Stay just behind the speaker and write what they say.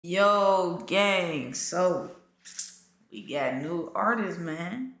Yo, gang. So we got new artists,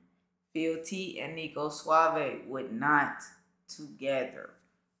 man. Phillt and Nicosuave with Not Together.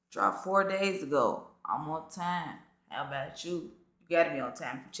 Dropped 4 days ago. I'm on time. How about you? You gotta be on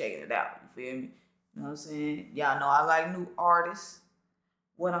time for checking it out. You feel me? You know what I'm saying? Y'all know I like new artists.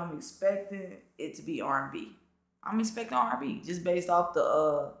 What I'm expecting it to be R&B. I'm expecting R&B just based off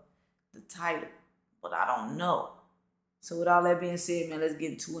the title, but I don't know. So with all that being said, man, let's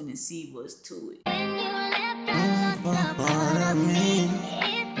get into it and see what's to it.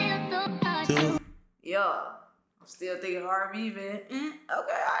 Yeah, I'm still thinking R&B, man. Okay, all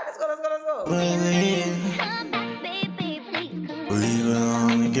right, let's go. We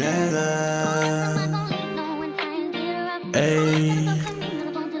belong together. Hey.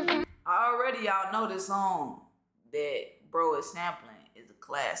 Already, y'all know this song that bro is sampling is a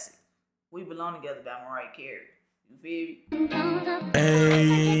classic. We Belong Together by Mariah Carey. You feel me?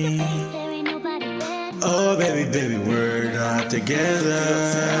 Hey. Oh, baby, we're not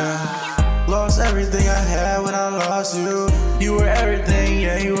together. Lost everything I had when I lost you. You were everything,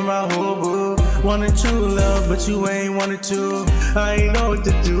 yeah, you were my whole boo. Wanted true love, but you ain't wanted to. I ain't know what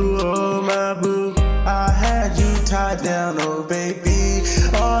to do, oh my boo. I had you tied down, oh baby.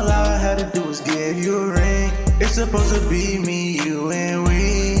 All I had to do was give you a ring. It's supposed to be me, you and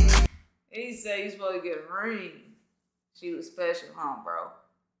we. He said you supposed to get a ring. She was special, huh, bro?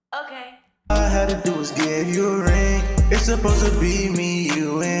 Okay. All I had to do was give you a ring. It's supposed to be me,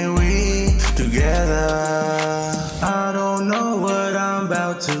 you and we together. I don't know what I'm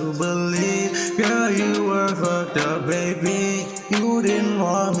about to believe. Girl, you were fucked up, baby. You didn't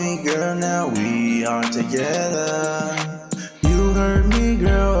want me, girl, now we are together. You hurt me,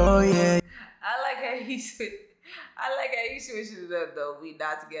 girl, oh yeah. I like how he switched it up though. We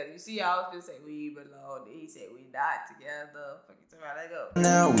not together. You see how I was gonna say we belong. He said we not together. Fucking somebody, let go.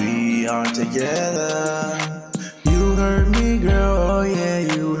 Now we are together. You hurt me, girl, oh yeah,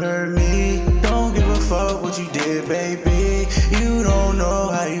 you hurt me. Don't give a fuck what you did, baby. You don't know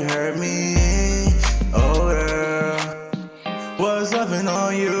how you hurt me. Oh girl, was loving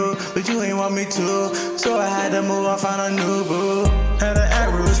on you, but you ain't want me to. So I had to move, I found a new boo. Had to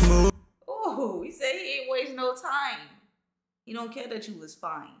act real smooth. Ooh, he said he ain't waste no time. He don't care that you was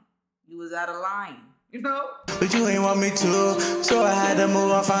fine. You was out of line, you know? But you ain't want me to, so I had to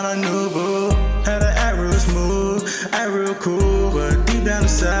move, I found a new boo. Had to act real smooth, act real cool. But deep down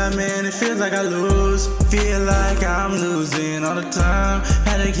inside, man, it feels like I lose. Feel like I'm losing all the time.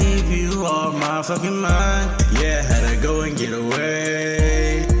 Had to keep you off my fucking mind. Yeah, had to go and get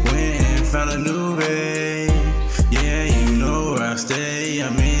away. Went and found a new babe. Yeah, you know where I stay,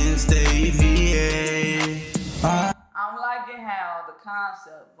 I'm in state VA. I'm liking how the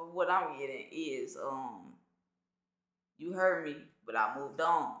concept, but what I'm getting is, you hurt me, but I moved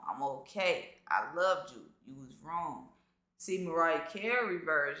on. I'm okay. I loved you. You was wrong. See, Mariah Carey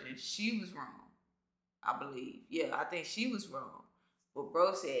version, she was wrong. I believe. Yeah, I think she was wrong. But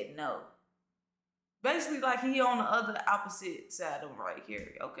bro said no. Basically, like he on the other opposite side of Mariah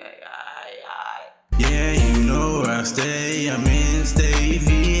Carey. Okay, alright. Yeah, you know where I stay, I'm in state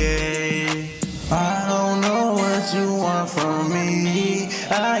VA. I don't know what you want from me.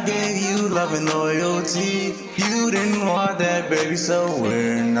 I gave you love and loyalty. You didn't want that, baby, so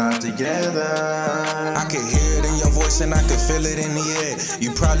we're not together. I could hear it in your voice and I could feel it in the air.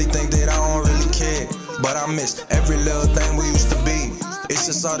 You probably think that I don't really care, but I miss every little thing we used to be. It's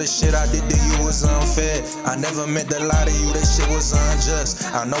just all the shit I did to you was unfair. I never meant to lie to you, that shit was unjust.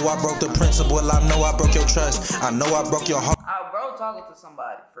 I know I broke the principle, I know I broke your trust. I know I broke your heart. Bro talking to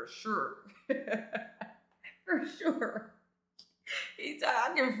somebody, for sure. For sure.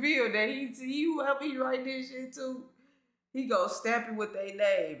 I can feel that he whoever he write this shit to, he go stamp it with their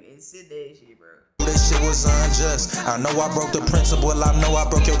name and send that shit, bro. That shit was unjust. I know I broke the principle, I know I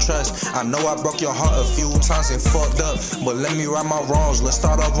broke your trust. I know I broke your heart a few times and fucked up, but let me right my wrongs. Let's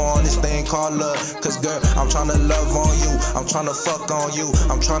start over on this thing called love. Cause girl, I'm trying to love on you, I'm trying to fuck on you,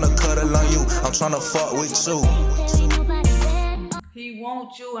 I'm trying to cuddle on you, I'm trying to fuck with you. He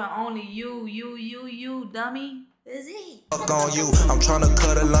want you and only you, dummy. Is he? Fuck on you, I'm trying to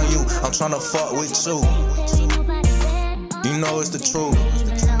cuddle on you, I'm trying to fuck with you. You know it's the truth.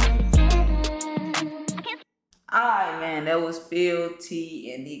 Alright, man, that was Phillt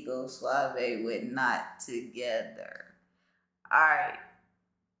and Nicosuave with Not Together. Alright.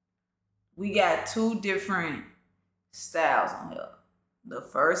 We got two different styles on here. The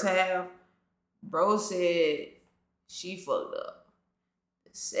first half, bro said she fucked up.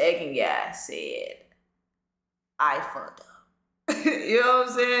 The second guy said, I fucked up. You know what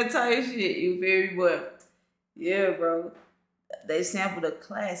I'm saying? Type shit. You feel me? But yeah, bro. They sampled a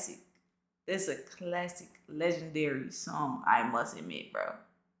classic. It's a classic, legendary song, I must admit, bro.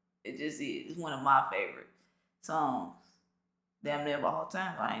 It just is. It's one of my favorite songs. Damn near of all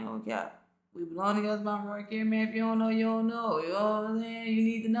time. I ain't gonna cap. We belong together by Mariah Carey, man. If you don't know, you don't know. You know what I'm saying? You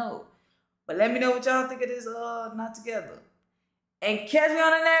need to know. But let me know what y'all think of this Not Together. And catch me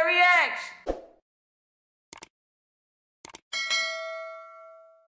on the next reaction.